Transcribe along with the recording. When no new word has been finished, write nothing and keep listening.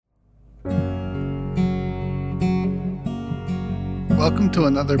Welcome to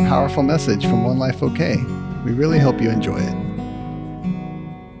another powerful message from One Life OK. We really hope you enjoy it.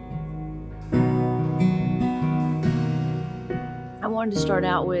 I wanted to start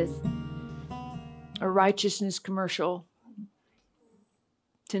out with a righteousness commercial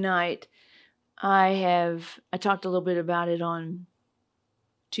tonight. I talked a little bit about it on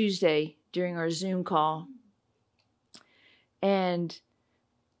Tuesday during our Zoom call. And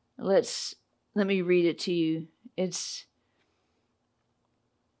let me read it to you. It's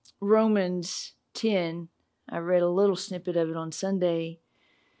Romans 10. I read a little snippet of it on Sunday.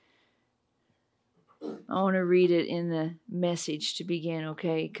 I want to read it in the Message to begin,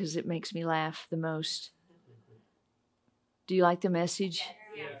 okay? Because it makes me laugh the most. Do you like the Message?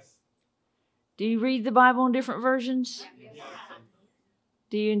 Yes. Do you read the Bible in different versions? Yes.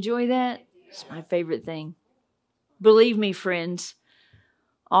 Do you enjoy that? It's my favorite thing. Believe me, friends,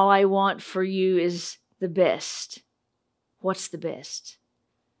 all I want for you is the best. What's the best?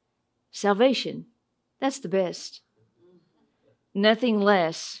 Salvation. That's the best. Nothing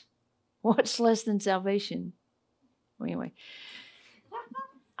less. What's less than salvation? Anyway,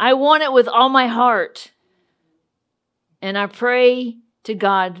 I want it with all my heart. And I pray to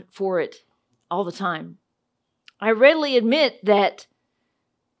God for it all the time. I readily admit that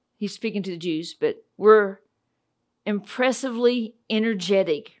he's speaking to the Jews, but we're impressively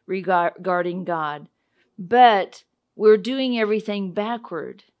energetic regarding God, but we're doing everything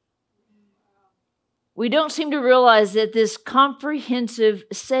backward. We don't seem to realize that this comprehensive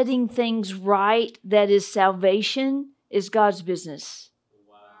setting things right that is salvation is God's business.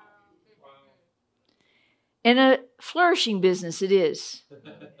 Wow. And a flourishing business it is.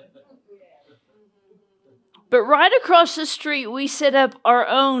 But right across the street, we set up our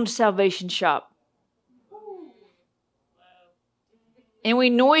own salvation shop. And we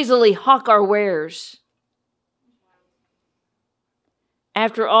noisily hawk our wares.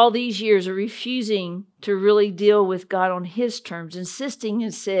 After all these years of refusing to really deal with God on His terms, insisting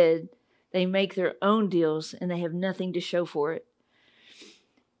instead they make their own deals and they have nothing to show for it.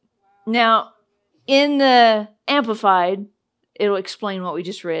 Now, in the Amplified, it'll explain what we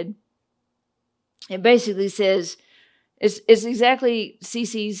just read. It basically says, it's exactly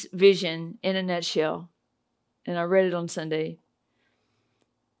Cece's vision in a nutshell. And I read it on Sunday.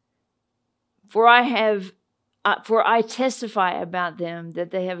 For I testify about them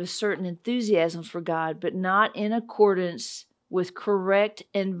that they have a certain enthusiasm for God, but not in accordance with correct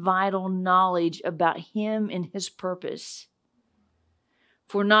and vital knowledge about Him and His purpose.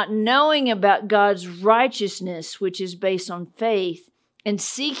 For not knowing about God's righteousness, which is based on faith, and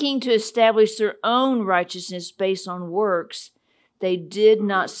seeking to establish their own righteousness based on works, they did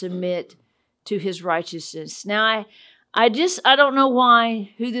not submit to His righteousness. Now, I don't know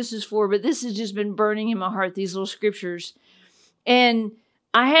who this is for, but this has just been burning in my heart, these little scriptures. And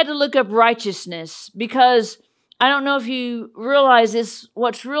I had to look up righteousness because I don't know if you realize this.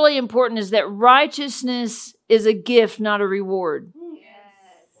 What's really important is that righteousness is a gift, not a reward.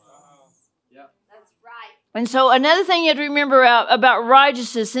 And so another thing you have to remember about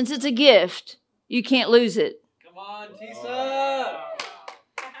righteousness, since it's a gift, you can't lose it. Come on, Tisa.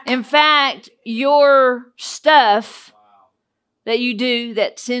 In fact, your stuff that you do,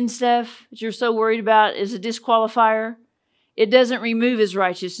 that sin stuff that you're so worried about is a disqualifier. It doesn't remove His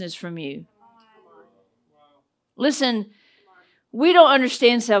righteousness from you. Listen, we don't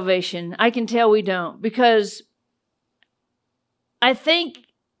understand salvation. I can tell we don't, because I think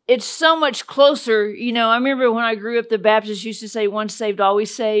it's so much closer. You know, I remember when I grew up, the Baptists used to say, once saved,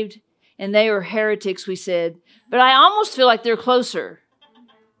 always saved. And they were heretics, we said. But I almost feel like they're closer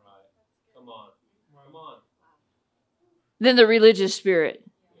than the religious spirit.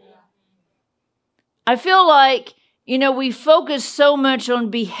 I feel like, we focus so much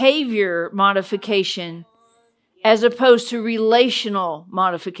on behavior modification as opposed to relational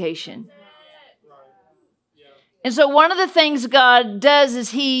modification. And so one of the things God does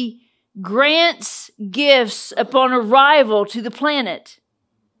is He grants gifts upon arrival to the planet.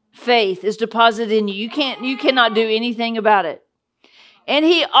 Faith is deposited in you. You cannot do anything about it. And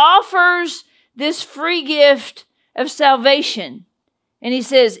He offers this free gift of salvation. And He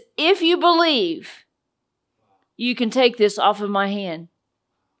says, if you believe, you can take this off of my hand.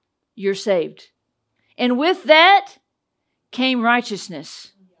 You're saved. And with that came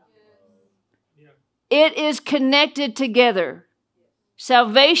righteousness. It is connected together.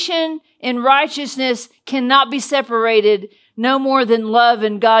 Salvation and righteousness cannot be separated, no more than love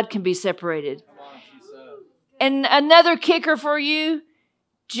and God can be separated. And another kicker for you,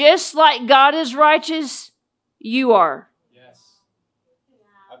 just like God is righteous, you are. Yes.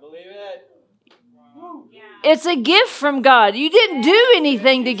 I believe it. It's a gift from God. You didn't do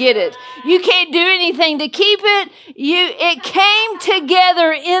anything to get it. You can't do anything to keep it. It came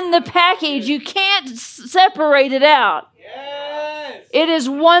together in the package. You can't separate it out. Yes. It is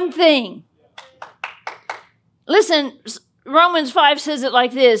one thing. Listen, Romans 5 says it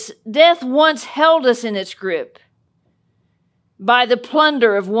like this. Death once held us in its grip by the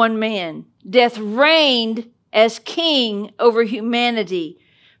plunder of one man. Death reigned as king over humanity.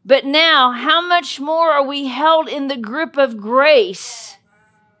 But now, how much more are we held in the grip of grace?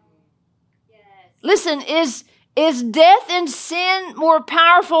 Listen, is death and sin more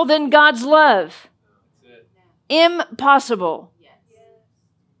powerful than God's love? Impossible.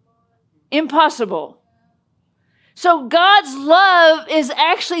 Impossible. So God's love is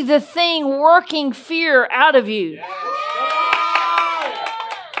actually the thing working fear out of you.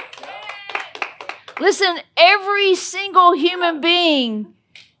 Listen, every single human being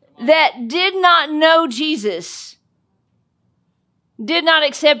that did not know Jesus, did not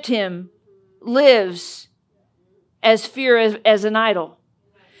accept him, lives as fear as an idol.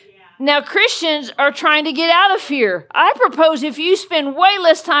 Now, Christians are trying to get out of fear. I propose if you spend way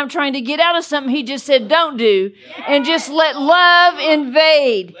less time trying to get out of something he just said don't do, and just let love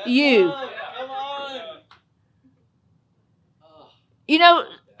invade you. Come on. You know,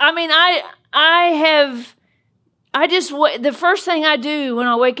 I mean, the first thing I do when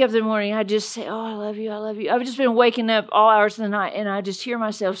I wake up in the morning, I just say, oh, I love you, I love you. I've just been waking up all hours of the night, and I just hear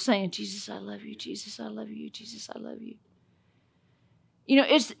myself saying, Jesus, I love you, Jesus, I love you, Jesus, I love you. You know,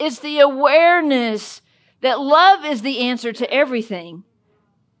 it's the awareness that love is the answer to everything.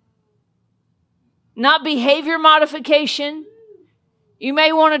 Not behavior modification. You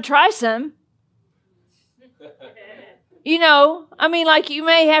may want to try some. You know, I mean, like you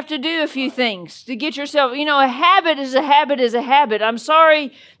may have to do a few things to get yourself, you know, a habit is a habit is a habit. I'm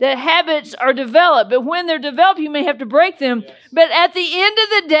sorry that habits are developed, but when they're developed, you may have to break them. Yes. But at the end of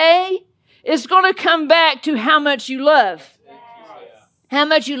the day, it's going to come back to how much you love, how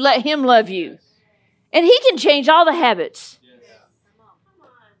much you let him love you. And he can change all the habits.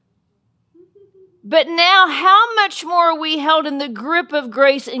 But now, how much more are we held in the grip of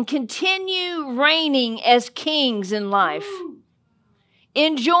grace and continue reigning as kings in life?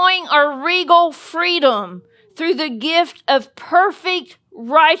 Enjoying our regal freedom through the gift of perfect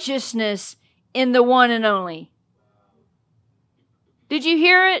righteousness in the one and only. Did you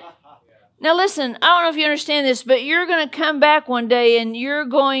hear it? Now listen, I don't know if you understand this, but you're going to come back one day and you're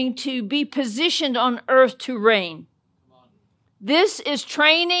going to be positioned on earth to reign. This is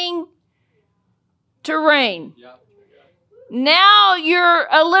training to reign. Now you're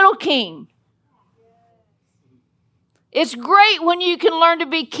a little king. It's great when you can learn to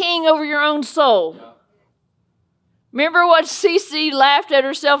be king over your own soul. Remember what Cece laughed at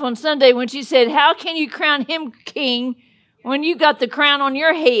herself on Sunday when she said, how can you crown him king when you got the crown on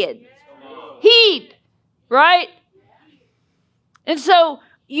your head? Heat, right? And so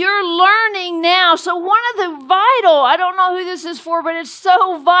you're learning now. So one of the I don't know who this is for, but it's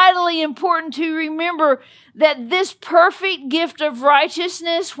so vitally important to remember that this perfect gift of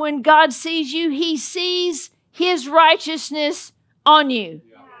righteousness, when God sees you, he sees his righteousness on you.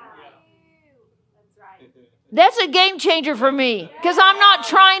 That's a game changer for me because I'm not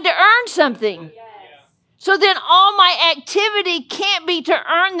trying to earn something. So then all my activity can't be to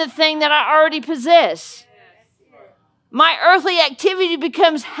earn the thing that I already possess. My earthly activity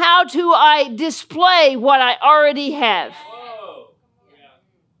becomes how do I display what I already have.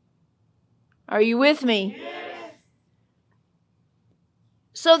 Are you with me?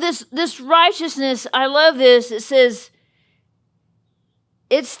 So this righteousness, I love this. It says,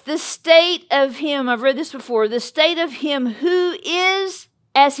 it's the state of him, I've read this before, the state of him who is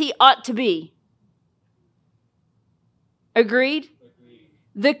as he ought to be. Agreed?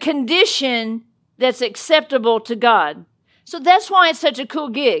 The condition that's acceptable to God. So that's why it's such a cool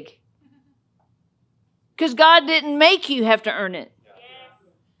gig. Because God didn't make you have to earn it.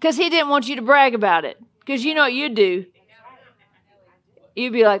 Because he didn't want you to brag about it. Because you know what you'd do?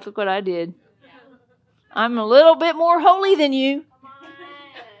 You'd be like, look what I did. I'm a little bit more holy than you.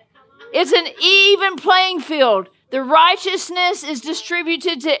 It's an even playing field. The righteousness is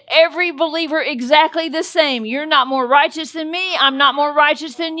distributed to every believer exactly the same. You're not more righteous than me. I'm not more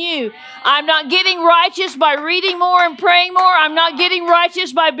righteous than you. I'm not getting righteous by reading more and praying more. I'm not getting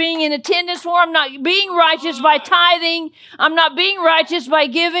righteous by being in attendance more. I'm not being righteous by tithing. I'm not being righteous by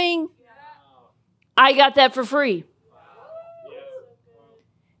giving. I got that for free.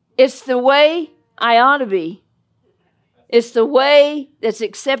 It's the way I ought to be. It's the way that's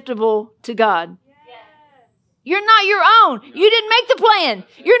acceptable to God. You're not your own. You didn't make the plan.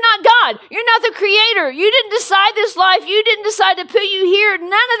 You're not God. You're not the creator. You didn't decide this life. You didn't decide to put you here. None of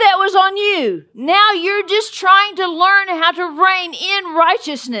that was on you. Now you're just trying to learn how to reign in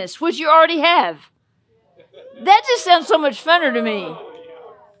righteousness, which you already have. That just sounds so much funner to me.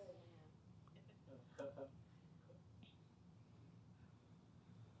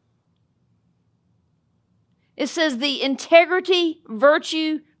 It says the integrity,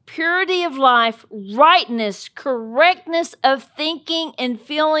 virtue, purity of life, rightness, correctness of thinking and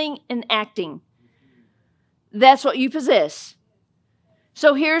feeling and acting. That's what you possess.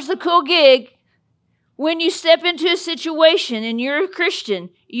 So here's the cool gig. When you step into a situation and you're a Christian,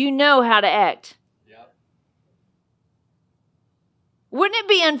 you know how to act. Yep. Wouldn't it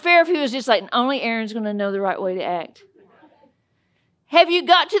be unfair if he was just like, only Aaron's going to know the right way to act? Have you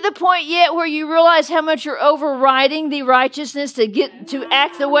got to the point yet where you realize how much you're overriding the righteousness to get to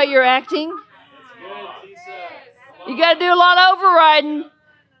act the way you're acting? You got to do a lot of overriding.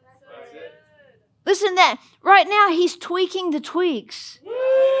 Listen, that right now he's tweaking the tweaks.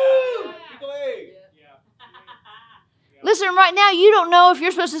 Listen, right now you don't know if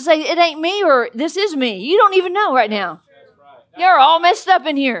you're supposed to say it ain't me or this is me. You don't even know right now. You're all messed up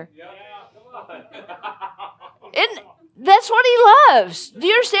in here. And that's what he loves. Do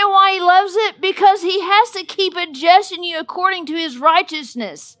you understand why he loves it? Because he has to keep adjusting you according to his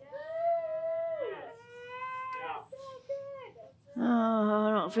righteousness. Oh,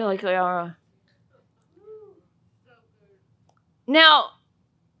 I don't feel like they are. Now,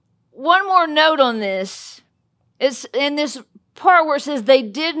 one more note on this is in this part where it says they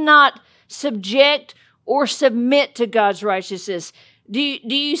did not subject or submit to God's righteousness. Do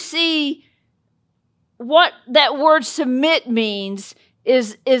you see what that word submit means?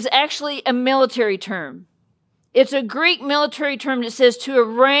 Is actually a military term. It's a Greek military term that says to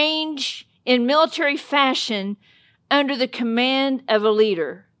arrange in military fashion under the command of a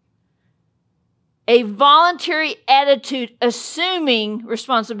leader. A voluntary attitude assuming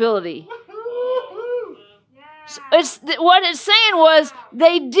responsibility. What it's saying was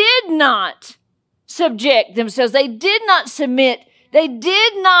they did not subject themselves. They did not submit. They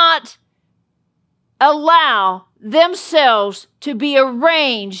did not allow themselves to be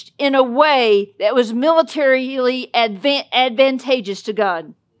arranged in a way that was militarily advantageous to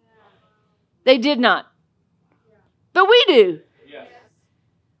God. They did not. But we do.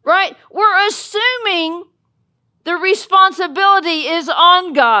 Right? We're assuming the responsibility is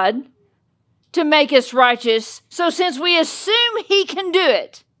on God to make us righteous. So since we assume he can do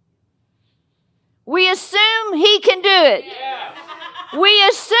it, we assume he can do it. We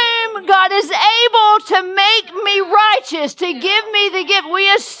assume God is able to make me righteous, to give me the gift. We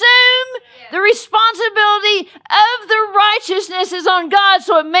assume the responsibility of the righteousness is on God,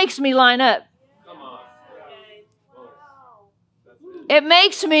 so it makes me line up. It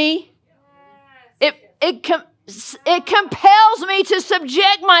makes me, it compels me to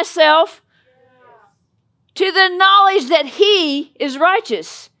subject myself to the knowledge that he is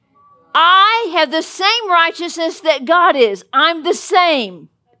righteous. I have the same righteousness that God is. I'm the same.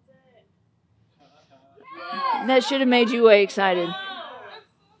 That should have made you way excited.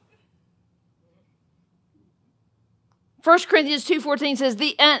 1 Corinthians 2:14 says,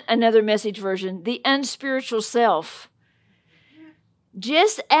 another Message version, the unspiritual self,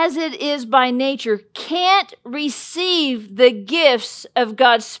 just as it is by nature, can't receive the gifts of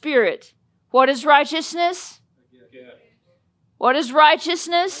God's Spirit. What is righteousness? What is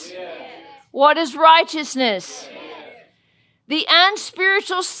righteousness? What is righteousness? The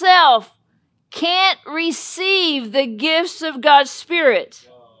unspiritual self can't receive the gifts of God's Spirit.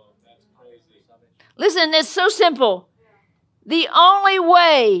 Listen, it's so simple. The only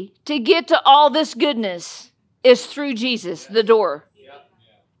way to get to all this goodness is through Jesus, the door.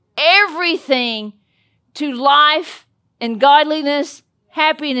 Everything to life and godliness,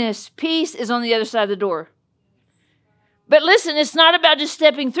 happiness, peace is on the other side of the door. But listen, it's not about just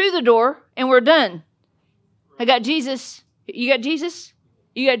stepping through the door and we're done. I got Jesus. You got Jesus?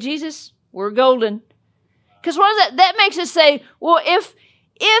 You got Jesus? We're golden. Because what is that? That makes us say, well,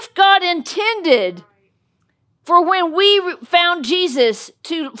 if God intended for when we found Jesus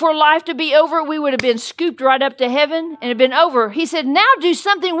for life to be over, we would have been scooped right up to heaven and have been over. He said, now do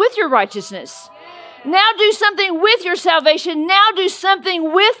something with your righteousness. Now do something with your salvation. Now do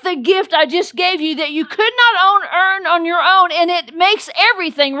something with the gift I just gave you that you could not earn on your own, and it makes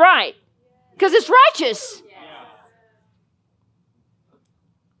everything right because it's righteous.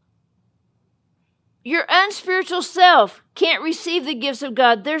 Your unspiritual self can't receive the gifts of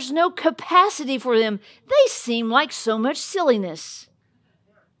God. There's no capacity for them. They seem like so much silliness.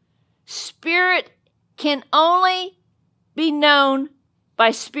 Spirit can only be known by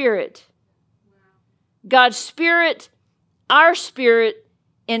spirit. God's spirit, our spirit,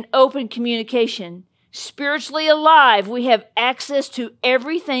 in open communication. Spiritually alive, we have access to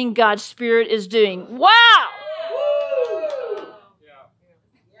everything God's Spirit is doing. Wow!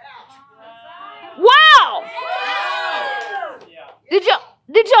 Wow! Did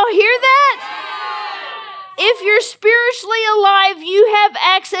y'all hear that? If you're spiritually alive, you have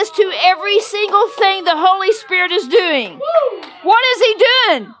access to every single thing the Holy Spirit is doing. What is He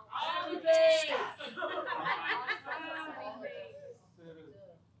doing?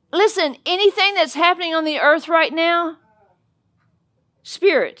 Listen, anything that's happening on the earth right now,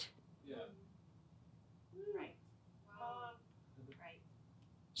 spirit.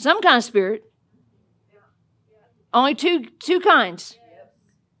 Some kind of spirit. Only two kinds.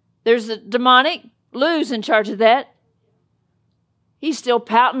 There's the demonic. Lou's in charge of that. He's still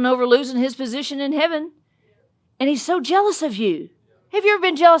pouting over losing his position in heaven. And he's so jealous of you. Have you ever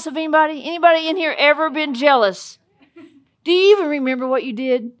been jealous of anybody? Anybody in here ever been jealous? Do you even remember what you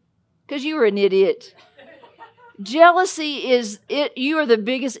did? Because you were an idiot. Jealousy is it. You are the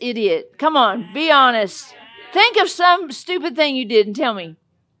biggest idiot. Come on, be honest. Think of some stupid thing you did and tell me.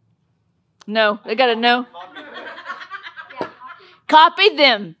 No, they got to know. Copy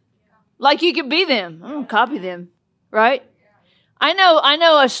them. Like you could be them. I don't copy them, right? I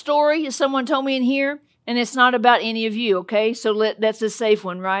know a story someone told me in here, and it's not about any of you, okay? So that's a safe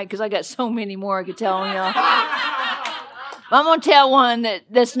one, right? Because I got so many more I could tell y'all. I'm going to tell one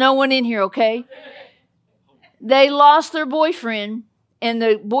that's no one in here, okay? They lost their boyfriend, and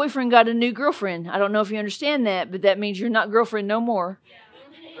the boyfriend got a new girlfriend. I don't know if you understand that, but that means you're not girlfriend no more.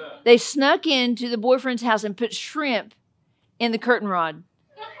 They snuck into the boyfriend's house and put shrimp in the curtain rod.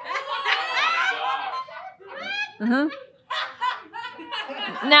 Uh-huh.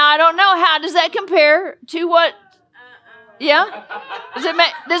 Now, I don't know, how does that compare to what? Yeah? Does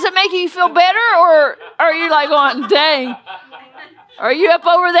it make you feel better, or are you like going, dang? Are you up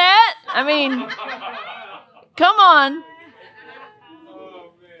over that? I mean, come on.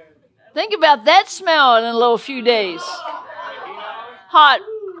 Think about that smell in a little few days.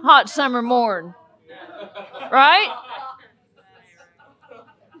 Hot summer morn. Right?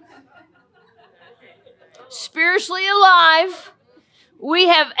 Spiritually alive, we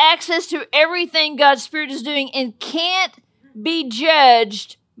have access to everything God's Spirit is doing and can't be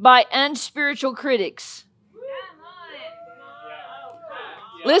judged by unspiritual critics.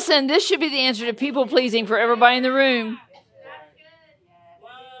 Listen, this should be the answer to people pleasing for everybody in the room.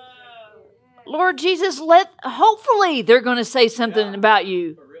 Lord Jesus, hopefully they're going to say something about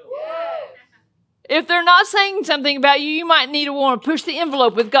you. If they're not saying something about you, you might need to want to push the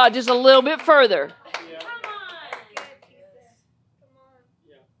envelope with God just a little bit further.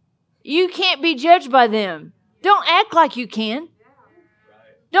 You can't be judged by them. Don't act like you can.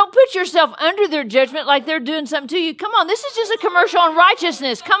 Don't put yourself under their judgment like they're doing something to you. Come on, this is just a commercial on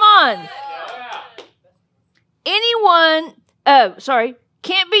righteousness. Come on.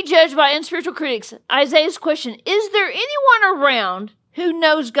 Can't be judged by unspiritual critics. Isaiah's question, is there anyone around who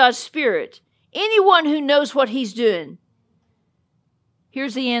knows God's Spirit? Anyone who knows what He's doing?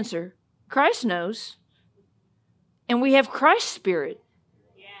 Here's the answer. Christ knows. And we have Christ's Spirit.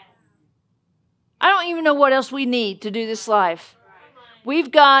 I don't even know what else we need to do this life. We've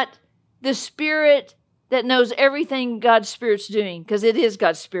got the Spirit that knows everything God's Spirit's doing, because it is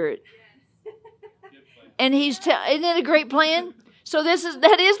God's Spirit. And isn't it a great plan? So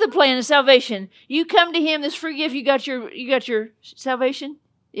that is the plan of salvation. You come to Him, this free gift, you got your salvation?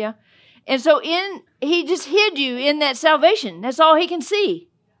 Yeah. And so He just hid you in that salvation. That's all He can see.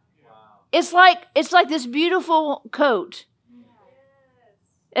 It's like this beautiful coat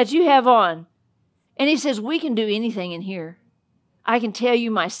that you have on. And He says, we can do anything in here. I can tell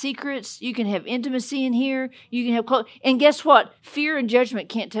you my secrets. You can have intimacy in here. You can have clothes. And guess what? Fear and judgment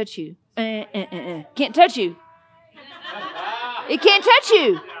can't touch you. Can't touch you. It can't touch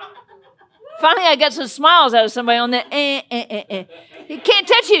you. Finally, I got some smiles out of somebody on that. It can't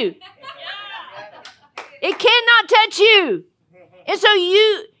touch you. It cannot touch you. And so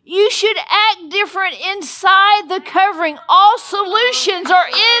you should act different inside the covering. All solutions are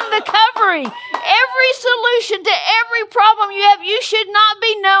in the covering. Every solution to every problem you have, you should not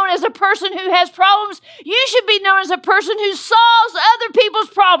be known as a person who has problems. You should be known as a person who solves other people's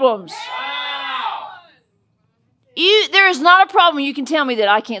problems. There is not a problem you can tell me that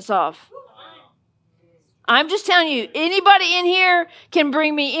I can't solve. I'm just telling you, anybody in here can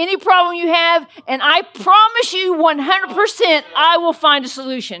bring me any problem you have, and I promise you 100% I will find a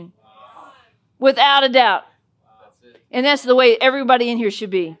solution. Without a doubt. And that's the way everybody in here should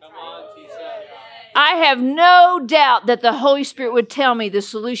be. I have no doubt that the Holy Spirit would tell me the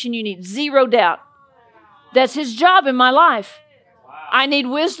solution you need. Zero doubt. That's His job in my life. I need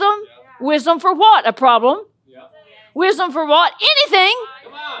wisdom. Wisdom for what? A problem. Wisdom for what? Anything.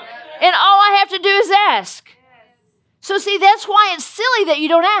 And all I have to do is ask. So see, that's why it's silly that you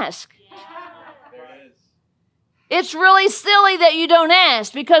don't ask. It's really silly that you don't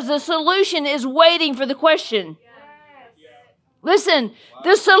ask, because the solution is waiting for the question. Listen,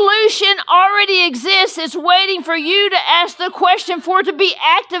 the solution already exists. It's waiting for you to ask the question for it to be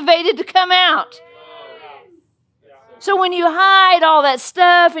activated to come out. So when you hide all that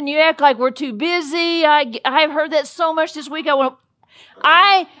stuff and you act like we're too busy, I've heard that so much this week.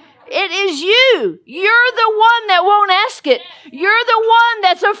 It is you. You're the one that won't ask it. You're the one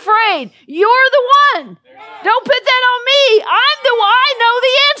that's afraid. You're the one. Don't put that on me. I know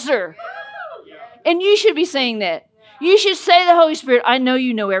the answer. And you should be saying that. You should say to the Holy Spirit, I know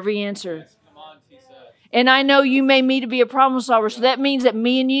you know every answer. And I know you made me to be a problem solver. So that means that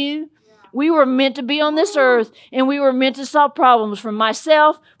me and you, we were meant to be on this earth, and we were meant to solve problems for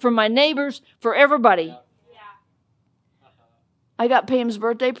myself, for my neighbors, for everybody. I got Pam's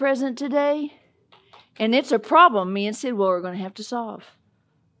birthday present today, and it's a problem me and Sidwell are going to have to solve.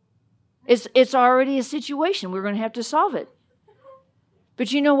 It's already a situation. We're going to have to solve it.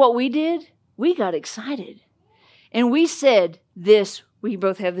 But you know what we did? We got excited. And we said this. We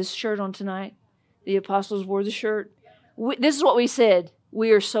both have this shirt on tonight. The apostles wore the shirt. This is what we said.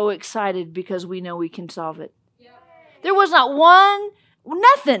 We are so excited because we know we can solve it. There was not one,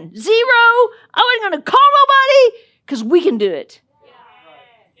 nothing, zero. I wasn't going to call nobody because we can do it.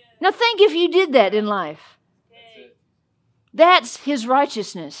 Now think if you did that in life. That's His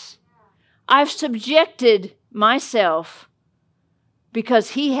righteousness. I've subjected myself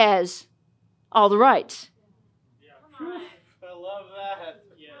because He has all the rights. I love that.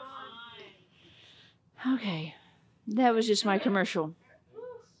 Okay, that was just my commercial.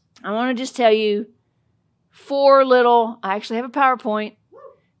 I want to just tell you I actually have a PowerPoint,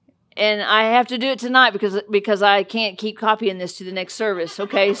 and I have to do it tonight because I can't keep copying this to the next service,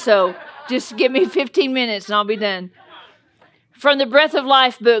 okay? So just give me 15 minutes and I'll be done. From the Breath of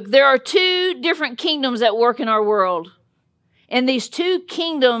Life book, there are 2 different kingdoms at work in our world, and these 2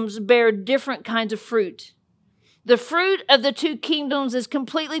 kingdoms bear different kinds of fruit. The fruit of the 2 kingdoms is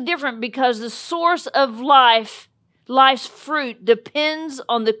completely different because the source of life's fruit depends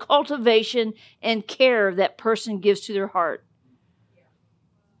on the cultivation and care that person gives to their heart.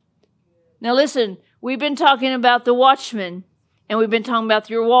 Now listen, we've been talking about the watchman, and we've been talking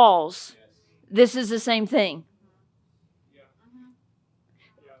about your walls. This is the same thing.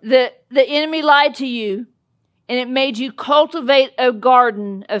 The enemy lied to you, and it made you cultivate a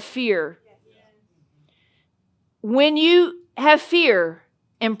garden of fear. When you have fear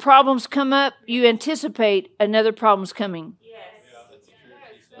and problems come up, you anticipate another problem's coming.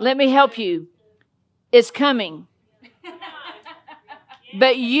 Let me help you. It's coming.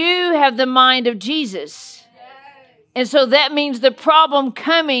 But you have the mind of Jesus. And so that means the problem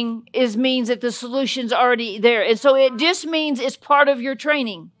coming means that the solution's already there. And so it just means it's part of your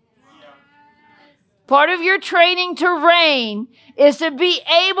training. Part of your training to reign is to be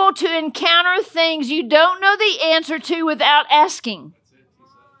able to encounter things you don't know the answer to without asking.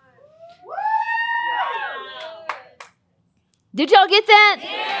 Did y'all get that?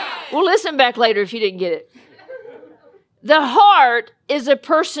 Yeah. Well, listen back later if you didn't get it. The heart is a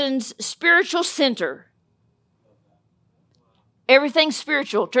person's spiritual center. Everything's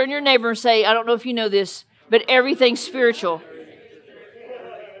spiritual. Turn to your neighbor and say, I don't know if you know this, but everything's spiritual.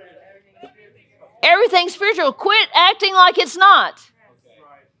 Everything's spiritual. Quit acting like it's not.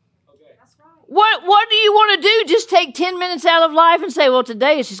 What do you want to do? Just take 10 minutes out of life and say, well,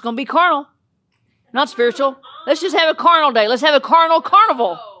 today it's just going to be carnal. Not spiritual. Let's just have a carnal day. Let's have a carnal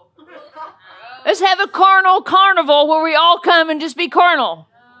carnival. Let's have a carnal carnival where we all come and just be carnal.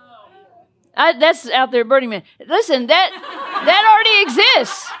 That's out there, Burning Man. Listen, that already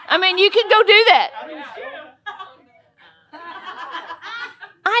exists. I mean, you can go do that.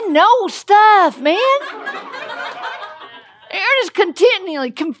 I know stuff, man. Aaron is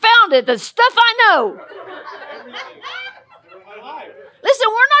continually confounded the stuff I know. Listen,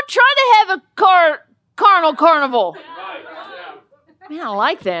 we're not trying to have a carnal carnival. Man, I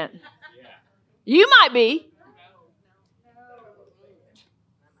like that. You might be.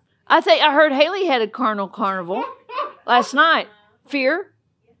 I heard Haley had a carnal carnival last night. Fear.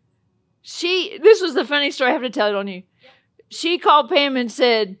 This was the funny story I have to tell it on you. She called Pam and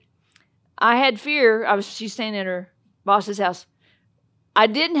said, I had fear. She's staying at her boss's house. I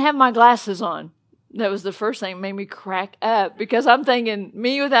didn't have my glasses on. That was the first thing that made me crack up because I'm thinking,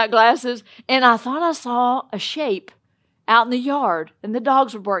 me without glasses, and I thought I saw a shape out in the yard, and the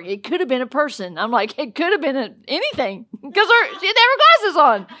dogs were barking. It could have been a person. I'm like, it could have been anything because she had her glasses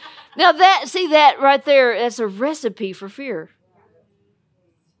on. Now that right there, that's a recipe for fear.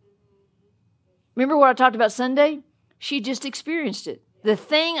 Remember what I talked about Sunday? She just experienced it. The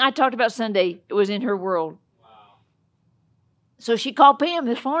thing I talked about Sunday was in her world. Wow. So she called Pam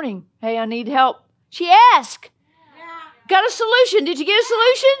this morning. Hey, I need help. She asked. Got a solution. Did you get a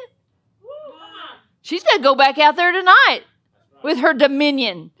solution? She's going to go back out there tonight with her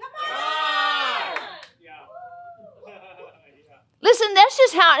dominion. Listen, that's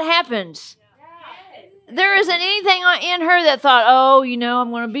just how it happens. There isn't anything in her that thought, oh,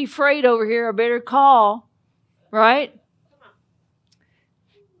 I'm going to be afraid over here. I better call. Right?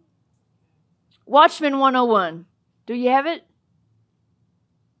 Watchman 101. Do you have it?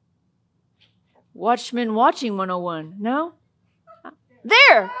 Watchman Watching 101. No?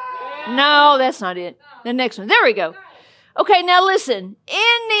 There. No, that's not it. The next one. There we go. Okay, now listen.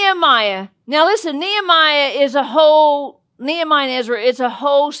 In Nehemiah. Now listen, Nehemiah and Ezra, it's a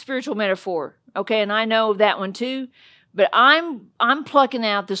whole spiritual metaphor. Okay, and I know that one too. But I'm plucking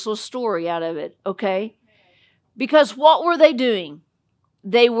out this little story out of it, okay? Because what were they doing?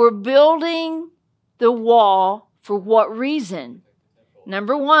 They were building the wall for what reason?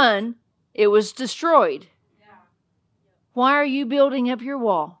 Number one, it was destroyed. Why are you building up your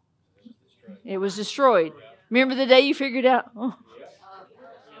wall? It was destroyed. Remember the day you figured out, oh,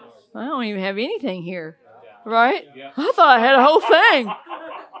 I don't even have anything here, right? I thought I had a whole thing.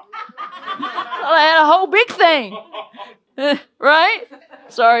 I had a whole big thing, right?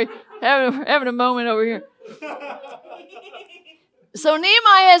 Sorry, having a moment over here. So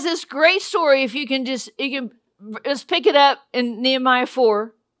Nehemiah has this great story. If you can just pick it up in Nehemiah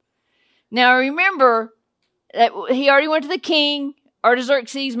 4. Now remember that he already went to the king,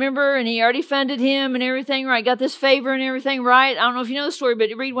 Artaxerxes, remember, and he already funded him and everything, right? Got this favor and everything, right? I don't know if you know the story, but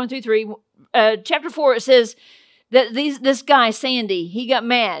read 1 through 3. Chapter 4, it says that this guy, Sandy, he got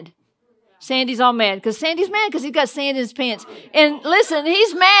mad. Sandy's all mad because Sandy's mad because he's got sand in his pants. And listen,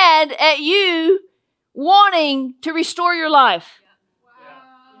 he's mad at you wanting to restore your life.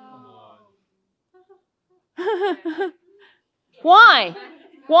 Why?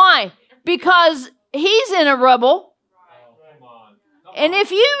 Why? Because he's in a rubble. And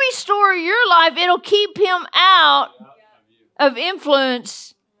if you restore your life, it'll keep him out of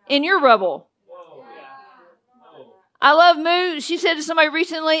influence in your rubble. I love Moo. She said to somebody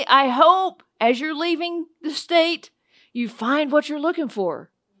recently, I hope as you're leaving the state, you find what you're looking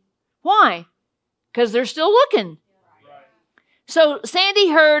for. Why? Because they're still looking. So Sandy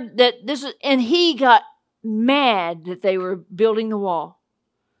heard that and he got mad that they were building the wall.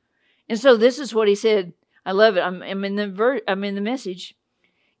 And so this is what he said. I love it. I'm in the message.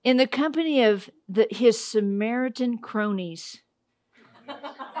 In the company of his Samaritan cronies.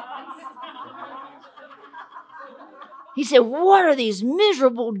 He said, what are these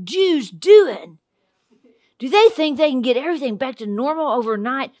miserable Jews doing? Do they think they can get everything back to normal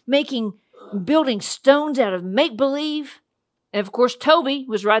overnight, building stones out of make-believe? And of course, Toby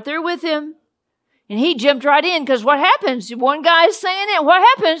was right there with him. And he jumped right in because what happens? One guy is saying it. What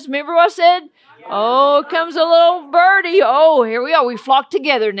happens? Remember what I said? Oh, comes a little birdie. Oh, here we are. We flock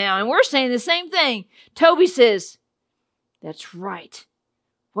together now. And we're saying the same thing. Toby says, that's right.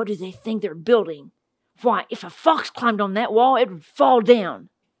 What do they think they're building? Why, if a fox climbed on that wall, it would fall down.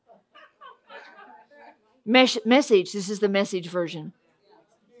 Message. This is the Message version.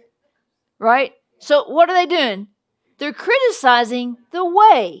 Right? So what are they doing? They're criticizing the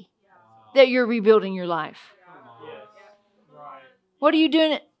way that you're rebuilding your life. What are you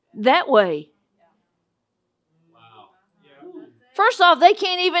doing that way? First off, they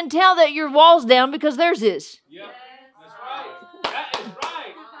can't even tell that your wall's down because theirs is. That's right. That is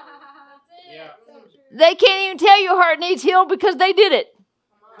right. They can't even tell your heart needs healed because they did it.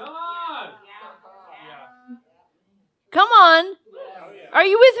 Come on. Come on. Are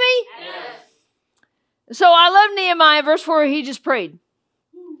you with me? Yes. So I love Nehemiah, verse 4, he just prayed.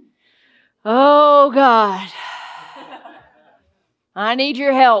 Oh, God. I need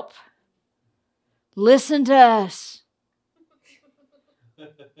your help. Listen to us.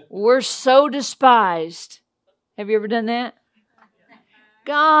 We're so despised. Have you ever done that?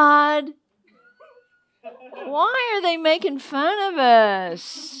 God, why are they making fun of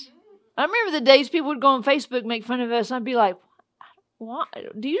us? I remember the days people would go on Facebook and make fun of us. I'd be like, what?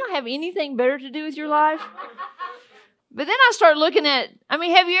 Do you not have anything better to do with your life? But then I start looking at,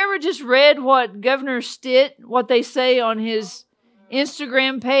 have you ever just read what Governor Stitt, what they say on his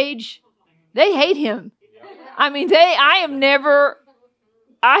Instagram page? They hate him. I mean, I have never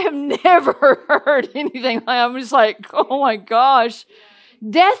heard anything like that. I'm just like, oh my gosh.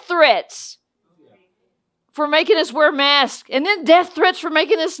 Death threats for making us wear masks. And then death threats for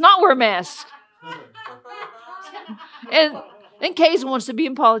making us not wear masks. And Case wants to be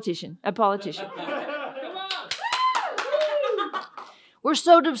a politician. We're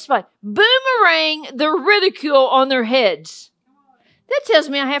so despised. Boomerang the ridicule on their heads. That tells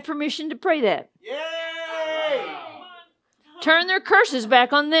me I have permission to pray that. Yay! Turn their curses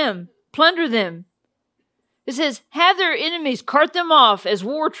back on them. Plunder them. It says, have their enemies cart them off as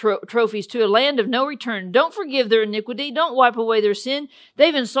war trophies to a land of no return. Don't forgive their iniquity. Don't wipe away their sin.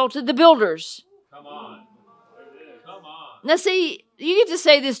 They've insulted the builders. Come on. Come on. Now see, you get to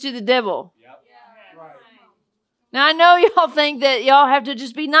say this to the devil. Yep. Right. Now I know y'all think that y'all have to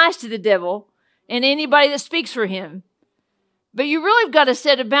just be nice to the devil and anybody that speaks for him. But you really have got to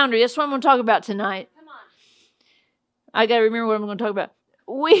set a boundary. That's what I'm going to talk about tonight. Come on. I got to remember what I'm going to talk about.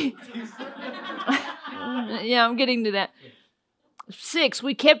 Yeah, I'm getting to that. 6,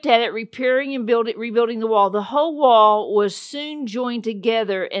 we kept at it, repairing and rebuilding the wall. The whole wall was soon joined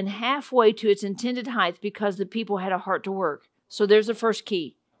together and halfway to its intended height because the people had a heart to work. So there's the first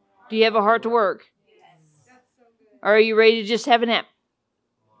key. Do you have a heart to work? Or are you ready to just have a nap?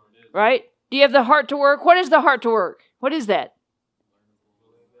 Right? Do you have the heart to work? What is the heart to work? What is that?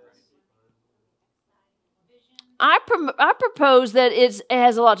 I propose that it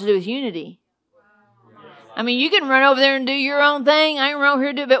has a lot to do with unity. I mean, you can run over there and do your own thing. I can run over here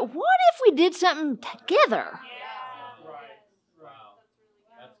and do it. But what if we did something together?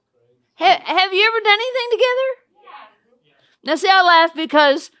 Have you ever done anything together? Now, see, I laugh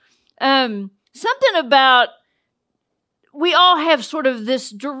because something about we all have sort of this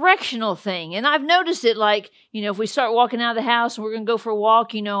directional thing. And I've noticed it like, if we start walking out of the house and we're going to go for a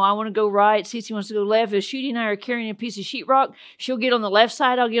walk, I want to go right. Cece wants to go left. If Shooty and I are carrying a piece of sheetrock, she'll get on the left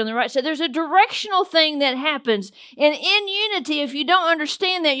side, I'll get on the right side. There's a directional thing that happens. And in unity, if you don't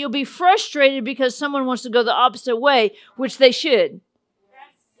understand that, you'll be frustrated because someone wants to go the opposite way, which they should.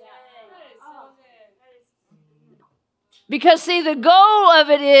 Because, see, the goal of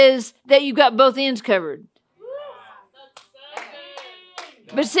it is that you've got both ends covered.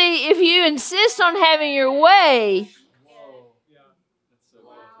 But see, if you insist on having your way,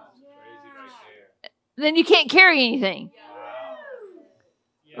 then you can't carry anything.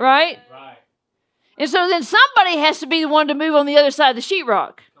 Right? And so then somebody has to be the one to move on the other side of the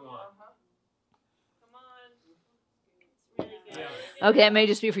sheetrock. Okay, that may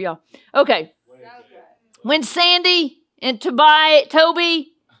just be for y'all. Okay. When Sandy and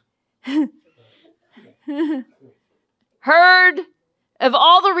Toby heard of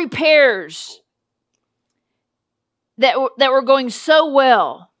all the repairs that were going so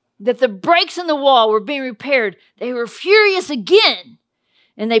well, that the breaks in the wall were being repaired, they were furious again.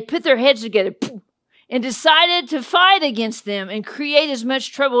 And they put their heads together and decided to fight against them and create as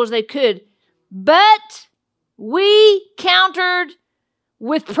much trouble as they could. But we countered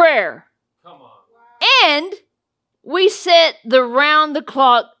with prayer. Come on. And we set the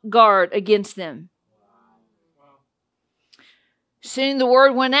round-the-clock guard against them. Soon the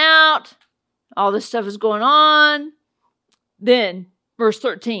word went out. All this stuff is going on. Then, verse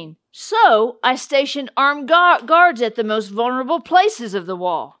 13. So I stationed armed guards at the most vulnerable places of the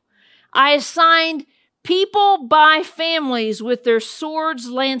wall. I assigned people by families with their swords,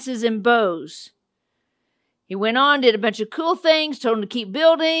 lances, and bows. He went on, did a bunch of cool things, told them to keep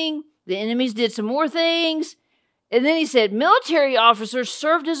building. The enemies did some more things. And then he said, military officers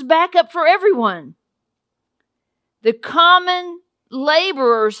served as backup for everyone. The common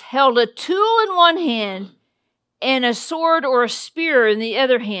laborers held a tool in one hand and a sword or a spear in the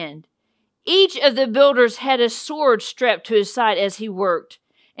other hand. Each of the builders had a sword strapped to his side as he worked,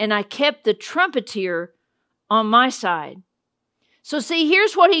 and I kept the trumpeter on my side. So see,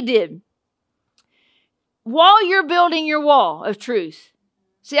 here's what he did. While you're building your wall of truth,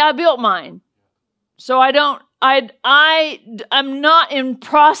 see, I built mine. So I'm not in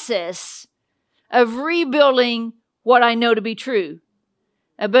process of rebuilding what I know to be true.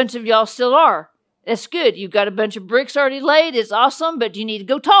 A bunch of y'all still are. That's good. You've got a bunch of bricks already laid. It's awesome, but you need to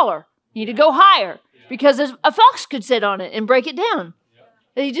go taller. You need to go higher because a fox could sit on it and break it down.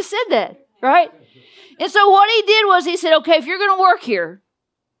 And he just said that, right? And so what he did was he said, okay, if you're going to work here,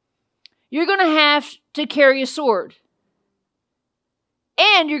 you're going to have to carry a sword.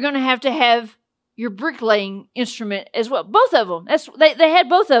 And you're going to have your bricklaying instrument as well. Both of them. They had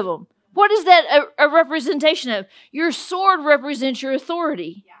both of them. What is that a representation of? Your sword represents your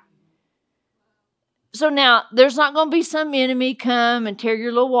authority. So now, there's not going to be some enemy come and tear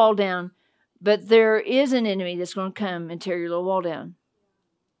your little wall down. But there is an enemy that's going to come and tear your little wall down.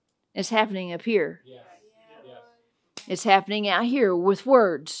 It's happening up here. Yes. Yes. It's happening out here with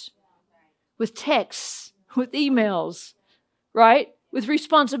words, with texts, with emails, right? With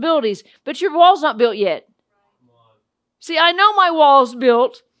responsibilities. But your wall's not built yet. Come on. See, I know my wall's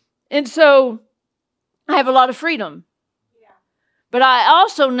built, and so I have a lot of freedom. But I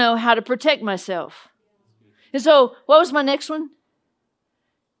also know how to protect myself. And so, what was my next one?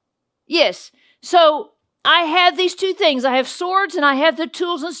 Yes. So, I have these two things. I have swords and I have the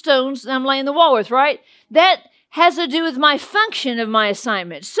tools and stones that I'm laying the wall with, right? That has to do with my function of my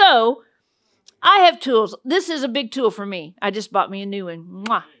assignment. So, I have tools. This is a big tool for me. I just bought me a new one.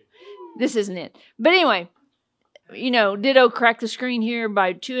 Mwah. This isn't it. But anyway, Ditto cracked the screen here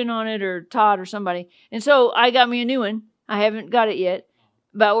by chewing on it, or Todd or somebody. And so I got me a new one. I haven't got it yet,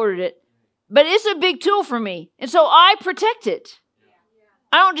 but I ordered it. But it's a big tool for me. And so I protect it.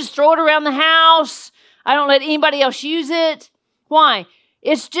 I don't just throw it around the house. I don't let anybody else use it. Why?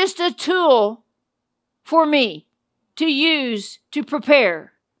 It's just a tool for me to use to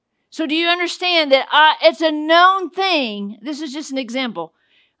prepare. So do you understand that it's a known thing? This is just an example.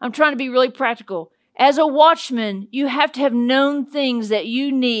 I'm trying to be really practical. As a watchman, you have to have known things that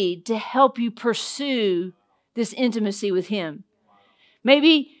you need to help you pursue this intimacy with Him.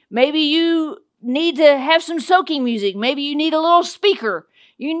 Maybe you need to have some soaking music. Maybe you need a little speaker.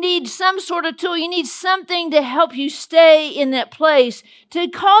 You need some sort of tool. You need something to help you stay in that place, to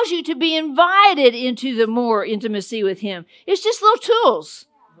cause you to be invited into the more intimacy with Him. It's just little tools.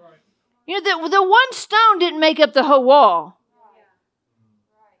 The one stone didn't make up the whole wall.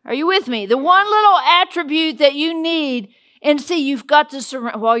 Are you with me? The one little attribute that you need, and see, you've got to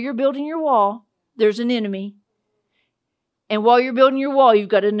surround. While you're building your wall, there's an enemy. And while you're building your wall, you've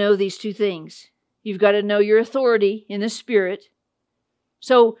got to know these two things. You've got to know your authority in the Spirit.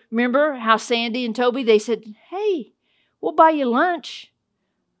 So remember how Sandy and Toby, they said, hey, we'll buy you lunch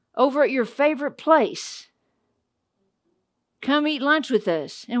over at your favorite place. Come eat lunch with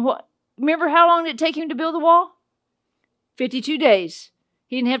us. And remember how long did it take him to build the wall? 52 days.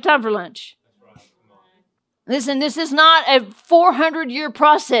 He didn't have time for lunch. That's right. Come on. Listen, this is not a 400-year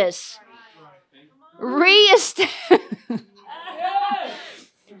process.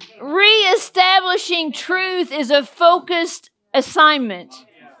 Reestablishing truth is a focused assignment.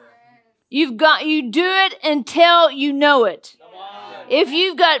 You do it until you know it. If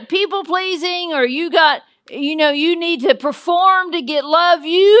you've got people pleasing, or you need to perform to get love,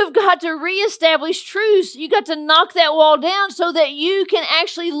 you've got to reestablish truth. You got to knock that wall down so that you can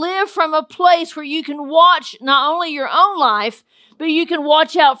actually live from a place where you can watch not only your own life, but you can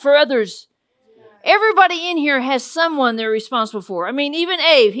watch out for others. Everybody in here has someone they're responsible for. I mean, even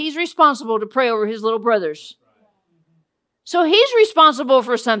Abe, he's responsible to pray over his little brothers. So he's responsible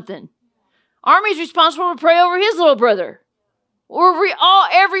for something. Army's responsible to pray over his little brother.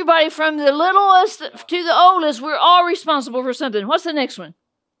 Everybody from the littlest to the oldest, we're all responsible for something. What's the next one?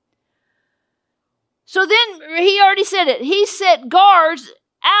 So then, he already said it. He set guards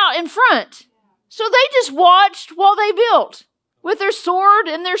out in front. So they just watched while they built with their sword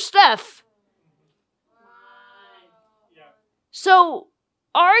and their stuff. So,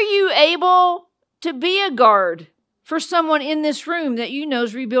 are you able to be a guard for someone in this room that you know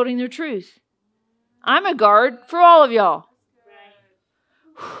is rebuilding their truth? I'm a guard for all of y'all.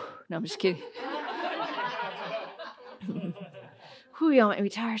 No, I'm just kidding. Whew, y'all make me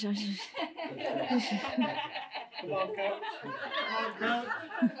tired.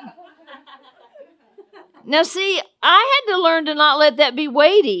 Now, see, I had to learn to not let that be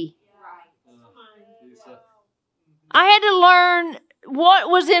weighty. I had to learn what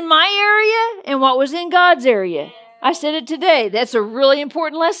was in my area and what was in God's area. I said it today. That's a really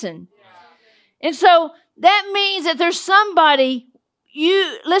important lesson. And so that means that there's somebody,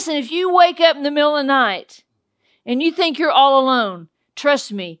 listen, if you wake up in the middle of the night and you think you're all alone,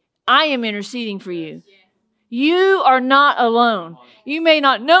 trust me, I am interceding for you. You are not alone. You may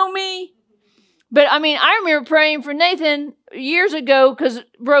not know me, but I remember praying for Nathan years ago because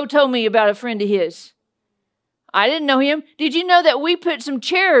Bro told me about a friend of his. I didn't know him. Did you know that we put some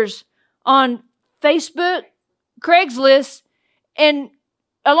chairs on Facebook, Craigslist, and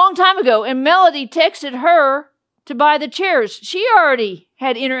a long time ago, and Melody texted her to buy the chairs. She already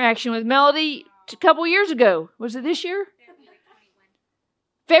had interaction with Melody a couple years ago. Was it this year?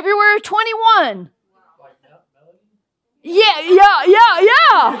 February 21. Yeah.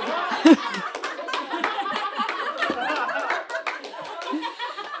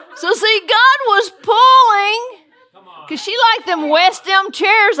 So see, God was pulling, because she liked them West Elm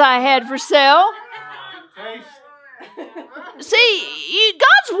chairs I had for sale. See,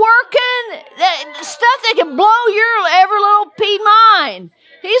 God's working stuff that can blow your every little pea mind.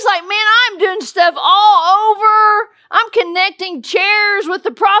 He's like, man, I'm doing stuff all over. I'm connecting chairs with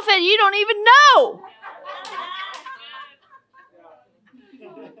the prophet you don't even know.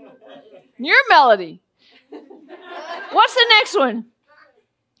 Your melody. What's the next one?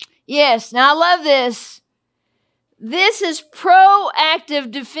 Yes, now I love this. This is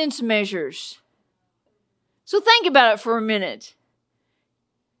proactive defense measures. So think about it for a minute.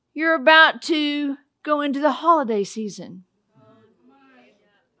 You're about to go into the holiday season.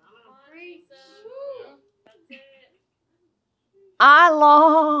 I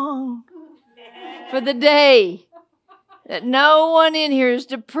long for the day that no one in here is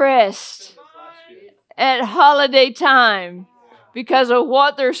depressed at holiday time because of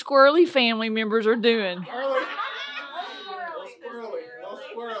what their squirrely family members are doing.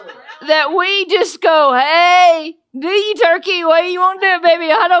 That we just go, hey, do you turkey? What do you want to do,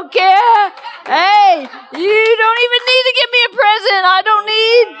 baby? I don't care. Hey, you don't even need to give me a present. I don't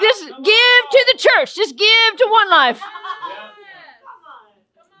need. Just give to the church. Just give to One Life.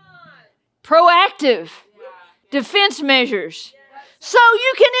 Proactive defense measures so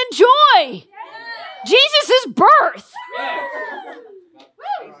you can enjoy Jesus' birth.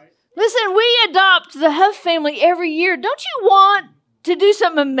 Listen, we adopt the Huff family every year. Don't you want to do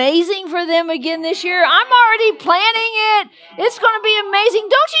something amazing for them again this year? I'm already planning it. It's going to be amazing.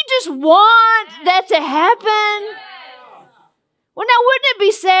 Don't you just want that to happen? Well, now, wouldn't it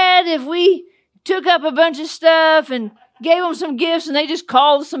be sad if we took up a bunch of stuff and gave them some gifts and they just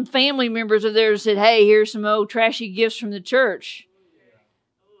called some family members of theirs and said, hey, here's some old trashy gifts from the church?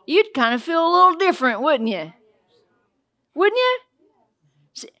 You'd kind of feel a little different, wouldn't you? Wouldn't you?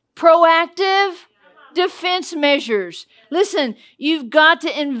 Proactive defense measures. Listen, you've got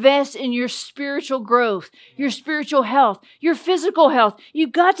to invest in your spiritual growth, your spiritual health, your physical health.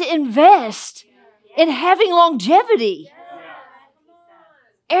 You've got to invest in having longevity.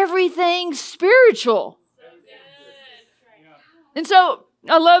 Everything's spiritual. And so,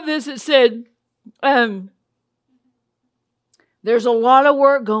 I love this. It said, there's a lot of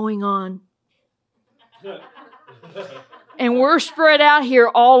work going on. And we're spread out here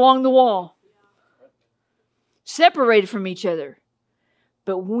all along the wall, separated from each other.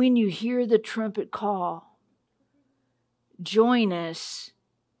 But when you hear the trumpet call, join us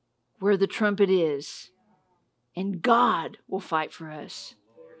where the trumpet is, and God will fight for us.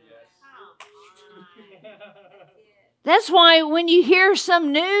 That's why when you hear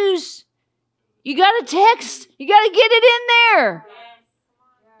some news, you got to text. You got to get it in there.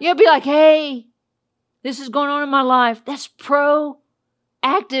 You'll be like, hey, this is going on in my life. That's proactive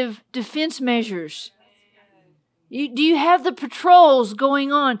defense measures. Do you have the patrols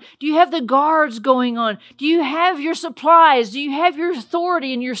going on? Do you have the guards going on? Do you have your supplies? Do you have your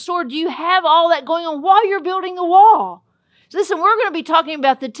authority and your sword? Do you have all that going on while you're building the wall? So listen, we're going to be talking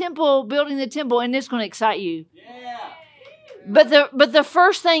about the temple, building the temple, and it's going to excite you. Yeah. But the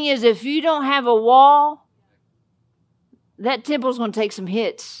first thing is, if you don't have a wall, that temple's going to take some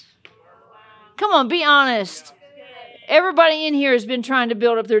hits. Come on, be honest. Everybody in here has been trying to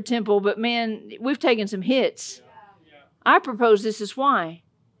build up their temple, but man, we've taken some hits. I propose this is why.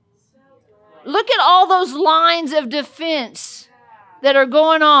 Look at all those lines of defense that are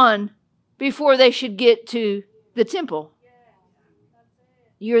going on before they should get to the temple.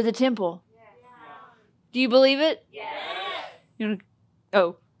 You're the temple. Do you believe it? Yes.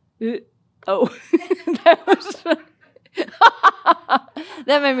 Oh. That was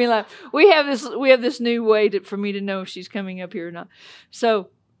that made me laugh. We have this new way for me to know if she's coming up here or not. So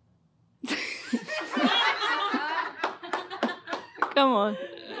come on.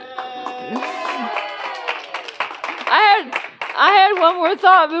 I had one more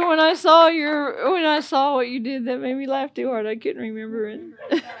thought, but when I saw what you did, that made me laugh too hard. I couldn't remember it.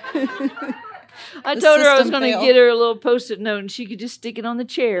 I told her I was going to get her a little Post-it note and she could just stick it on the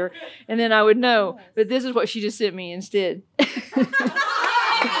chair and then I would know. But this is what she just sent me instead. It's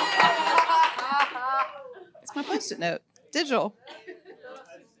my Post-it note. Digital.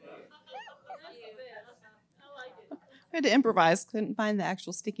 I had to improvise. Couldn't find the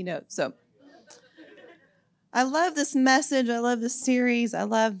actual sticky note. So I love this message. I love this series. I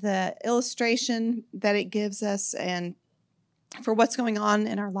love the illustration that it gives us and for what's going on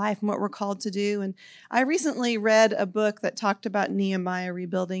in our life and what we're called to do. And I recently read a book that talked about Nehemiah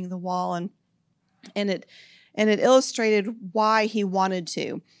rebuilding the wall, and it illustrated why he wanted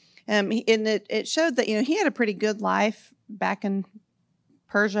to. And it showed that, he had a pretty good life back in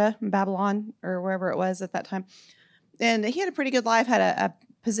Persia, Babylon, or wherever it was at that time. And he had a pretty good life, had a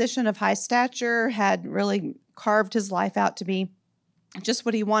position of high stature, had really carved his life out to be just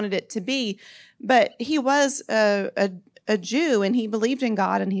what he wanted it to be. But he was a Jew, and he believed in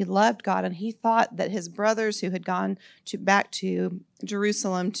God, and he loved God, and he thought that his brothers who had gone back to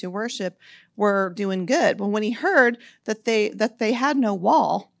Jerusalem to worship were doing good. Well, when he heard that they had no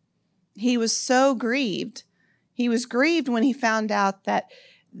wall, he was so grieved. He was grieved when he found out that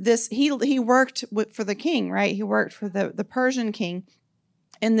he worked for the king, right? He worked for the Persian king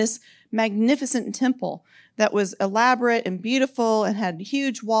in this magnificent temple that was elaborate and beautiful and had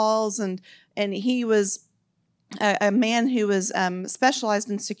huge walls, and he was a man who was specialized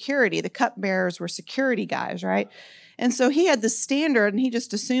in security. The cupbearers were security guys, right? And so he had the standard, and he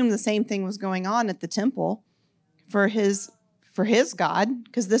just assumed the same thing was going on at the temple for his God,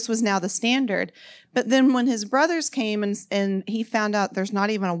 because this was now the standard. But then when his brothers came and he found out there's not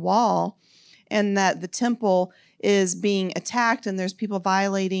even a wall, and that the temple is being attacked, and there's people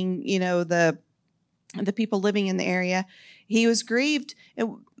violating, the people living in the area, he was grieved.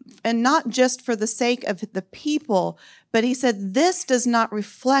 And not just for the sake of the people, but he said, this does not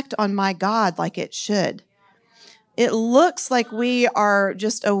reflect on my God like it should. It looks like we are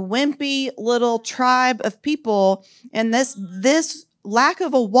just a wimpy little tribe of people, and this lack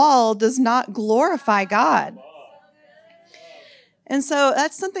of a wall does not glorify God. And so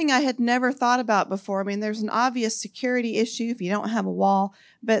that's something I had never thought about before. I mean, there's an obvious security issue if you don't have a wall,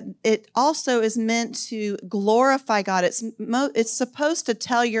 but it also is meant to glorify God. It's supposed to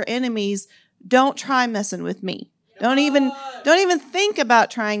tell your enemies, don't try messing with me. Don't even think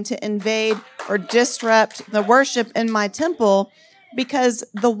about trying to invade or disrupt the worship in my temple, because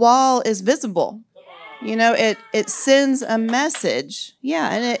the wall is visible. It sends a message. Yeah,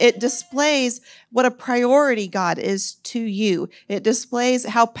 and it displays what a priority God is to you. It displays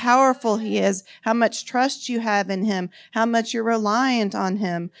how powerful he is, how much trust you have in him, how much you're reliant on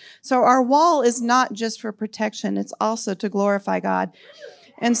him. So our wall is not just for protection, it's also to glorify God.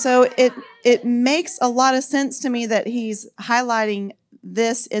 And so it makes a lot of sense to me that he's highlighting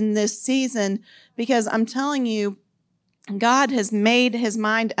this in this season, because I'm telling you, God has made his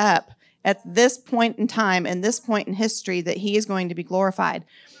mind up at this point in time and this point in history that he is going to be glorified.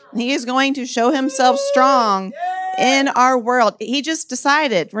 He is going to show himself strong in our world. He just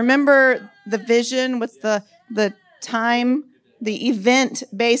decided. Remember the vision with the time, the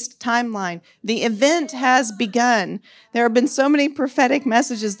event-based timeline. The event has begun. There have been so many prophetic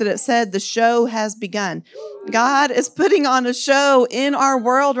messages that it said the show has begun. God is putting on a show in our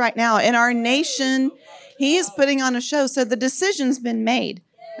world right now, in our nation. He is putting on a show. So the decision's been made,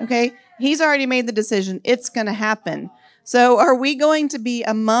 okay? He's already made the decision. It's going to happen. So are we going to be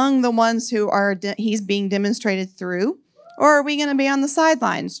among the ones who he's being demonstrated through? Or are we going to be on the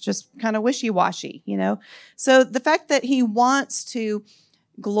sidelines, just kind of wishy-washy, So the fact that he wants to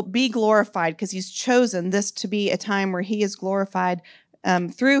be glorified, because he's chosen this to be a time where he is glorified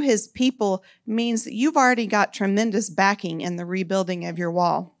through his people, means that you've already got tremendous backing in the rebuilding of your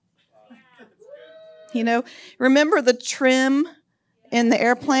wall. Remember the trim in the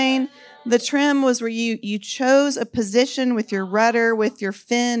airplane? The trim was where you chose a position with your rudder, with your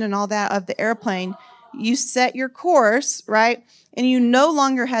fin and all that of the airplane. You set your course, right? And you no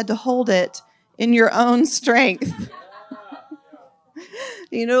longer had to hold it in your own strength.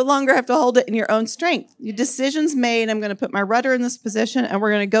 You no longer have to hold it in your own strength. Your decision's made. I'm going to put my rudder in this position, and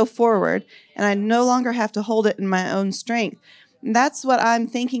we're going to go forward. And I no longer have to hold it in my own strength. And that's what I'm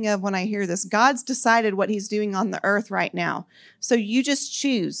thinking of when I hear this. God's decided what he's doing on the earth right now. So you just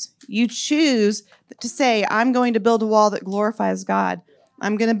choose. You choose to say, I'm going to build a wall that glorifies God.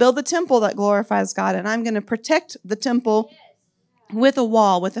 I'm going to build the temple that glorifies God, and I'm going to protect the temple with a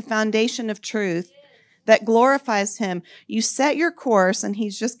wall, with a foundation of truth that glorifies him. You set your course, and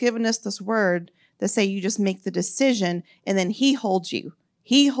he's just given us this word that say you just make the decision, and then he holds you.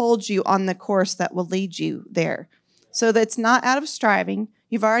 He holds you on the course that will lead you there. So that's not out of striving.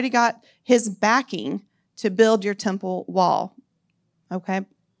 You've already got his backing to build your temple wall. Okay?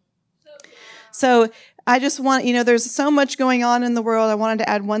 So I just want, there's so much going on in the world. I wanted to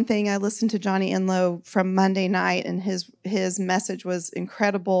add one thing. I listened to Johnny Enlow from Monday night, and his message was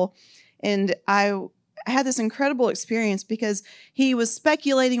incredible. And I had this incredible experience because he was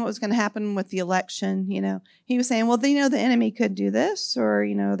speculating what was going to happen with the election. He was saying, well, the enemy could do this, or,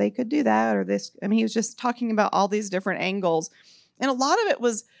 they could do that, or this. I mean, he was just talking about all these different angles. And a lot of it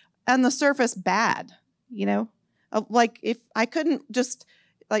was on the surface bad, like if I couldn't just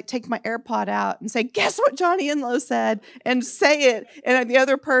take my AirPod out and say, guess what Johnny Enlow said, and say it. And the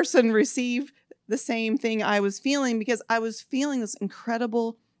other person received the same thing I was feeling, because I was feeling this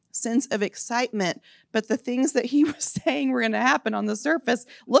incredible sense of excitement. But the things that he was saying were going to happen on the surface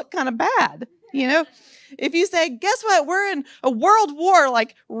looked kind of bad. You know, if you say, guess what? We're in a world war,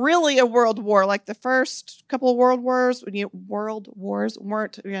 like really a world war, like the first couple of world wars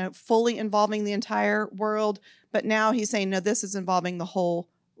weren't, fully involving the entire world. But now he's saying, no, this is involving the whole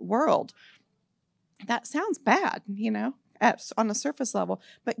world. That sounds bad, on a surface level.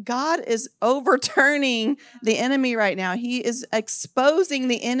 But God is overturning the enemy right now. He is exposing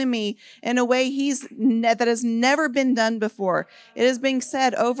the enemy in a way that has never been done before. It is being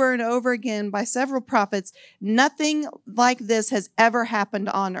said over and over again by several prophets, nothing like this has ever happened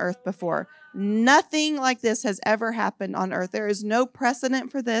on earth before. Nothing like this has ever happened on earth. There is no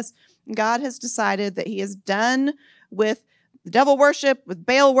precedent for this. God has decided that he is done with the devil worship, with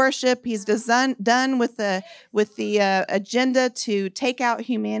Baal worship. He's done with the agenda to take out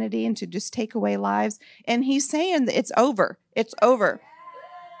humanity and to just take away lives. And he's saying that it's over. It's over.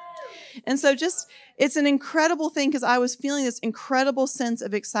 And so it's an incredible thing, because I was feeling this incredible sense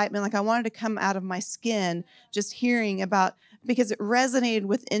of excitement. Like I wanted to come out of my skin just hearing about, because it resonated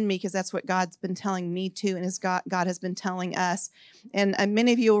within me, because that's what God's been telling me too, and God has been telling us. And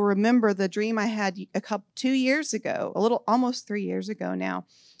many of you will remember the dream I had 2 years ago, almost 3 years ago now,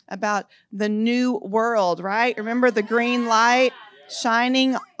 about the new world, right? Remember the green light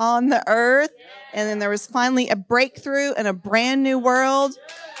shining on the earth, and then there was finally a breakthrough and a brand new world.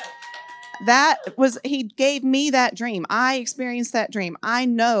 He gave me that dream. I experienced that dream. I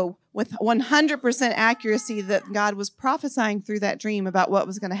know with 100% accuracy that God was prophesying through that dream about what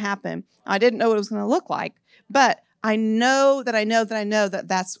was going to happen. I didn't know what it was going to look like, but I know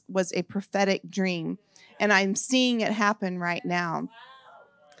that was a prophetic dream, and I'm seeing it happen right now.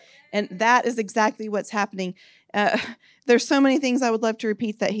 And that is exactly what's happening. There's so many things I would love to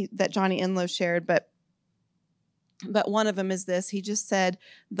repeat that Johnny Enlow shared, but one of them is this. He just said,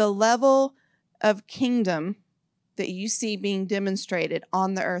 the level of kingdom that you see being demonstrated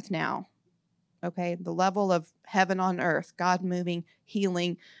on the earth now, okay, the level of heaven on earth, God moving,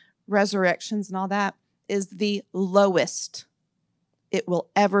 healing, resurrections and all that, is the lowest it will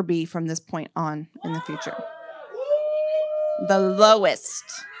ever be from this point on in the future. The lowest.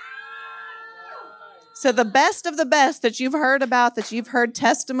 So the best of the best that you've heard about, that you've heard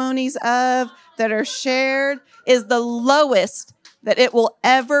testimonies of, that are shared, is the lowest that it will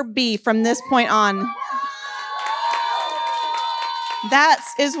ever be from this point on. That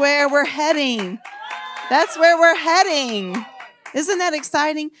is where we're heading. That's where we're heading. Isn't that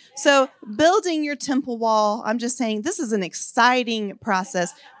exciting? So building your temple wall, I'm just saying, this is an exciting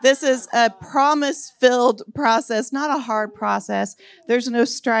process. This is a promise-filled process, not a hard process. There's no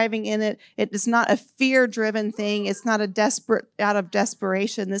striving in it. It is not a fear-driven thing. It's not out of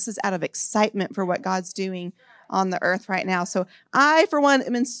desperation. This is out of excitement for what God's doing on the earth right now. So I, for one,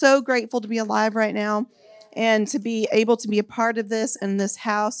 am so grateful to be alive right now and to be able to be a part of this and this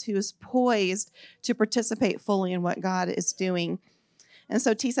house who is poised to participate fully in what God is doing. And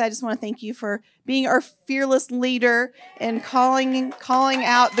so, Tisa, I just want to thank you for being our fearless leader and calling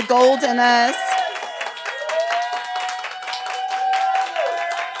out the gold in us.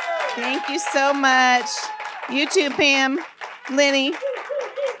 Thank you so much. You too, Pam, Lenny.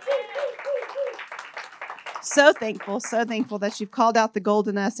 So thankful that you've called out the gold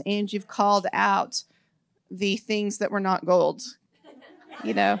in us, and you've called out the things that were not gold.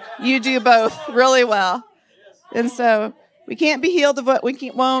 You do both really well. And so we can't be healed of what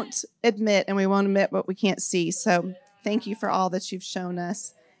we won't admit, and we won't admit what we can't see. So thank you for all that you've shown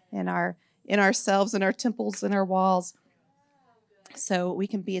us in ourselves, in our temples, in our walls, so we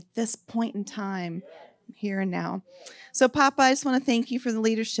can be at this point in time, here and now. So, Papa, I just want to thank you for the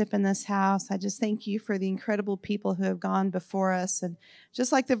leadership in this house. I just thank you for the incredible people who have gone before us. And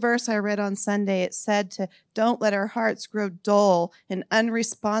just like the verse I read on Sunday, it said to don't let our hearts grow dull and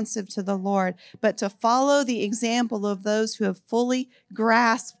unresponsive to the Lord, but to follow the example of those who have fully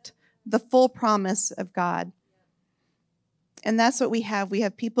grasped the full promise of God. And that's what we have. We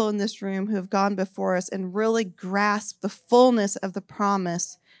have people in this room who have gone before us and really grasped the fullness of the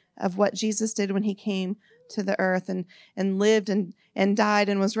promise of what Jesus did when he came to the earth and lived and died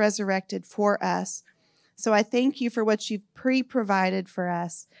and was resurrected for us. So I thank you for what you've pre-provided for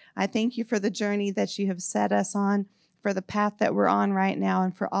us. I thank you for the journey that you have set us on, for the path that we're on right now,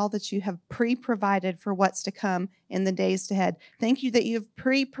 and for all that you have pre-provided for what's to come in the days ahead. Thank you that you have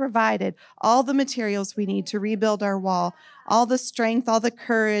pre-provided all the materials we need to rebuild our wall, all the strength, all the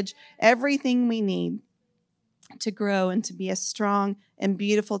courage, everything we need to grow and to be a strong and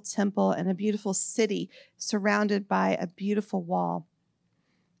beautiful temple and a beautiful city surrounded by a beautiful wall.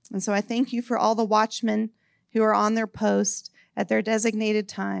 And so I thank you for all the watchmen who are on their post at their designated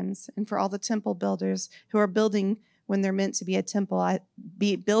times, and for all the temple builders who are building when they're meant to be a temple,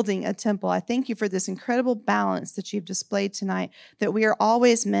 be building a temple. I thank you for this incredible balance that you've displayed tonight, that we are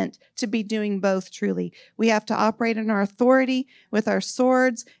always meant to be doing both truly. We have to operate in our authority with our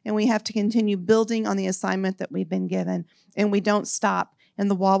swords, and we have to continue building on the assignment that we've been given. And we don't stop, and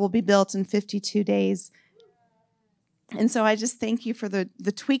the wall will be built in 52 days. And so I just thank you for the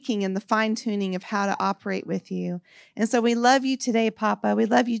tweaking and the fine-tuning of how to operate with you. And so we love you today, Papa. We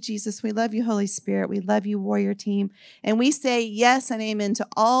love you, Jesus. We love you, Holy Spirit. We love you, Warrior Team. And we say yes and amen to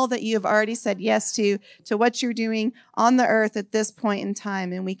all that you have already said yes to what you're doing on the earth at this point in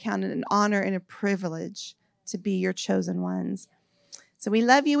time. And we count it an honor and a privilege to be your chosen ones. So we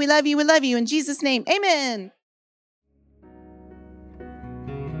love you, we love you, we love you. In Jesus' name, amen.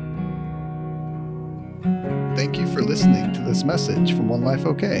 Thank you for listening to this message from One Life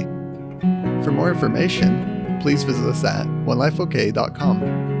OK. For more information, please visit us at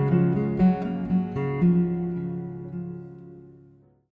onelifeok.com.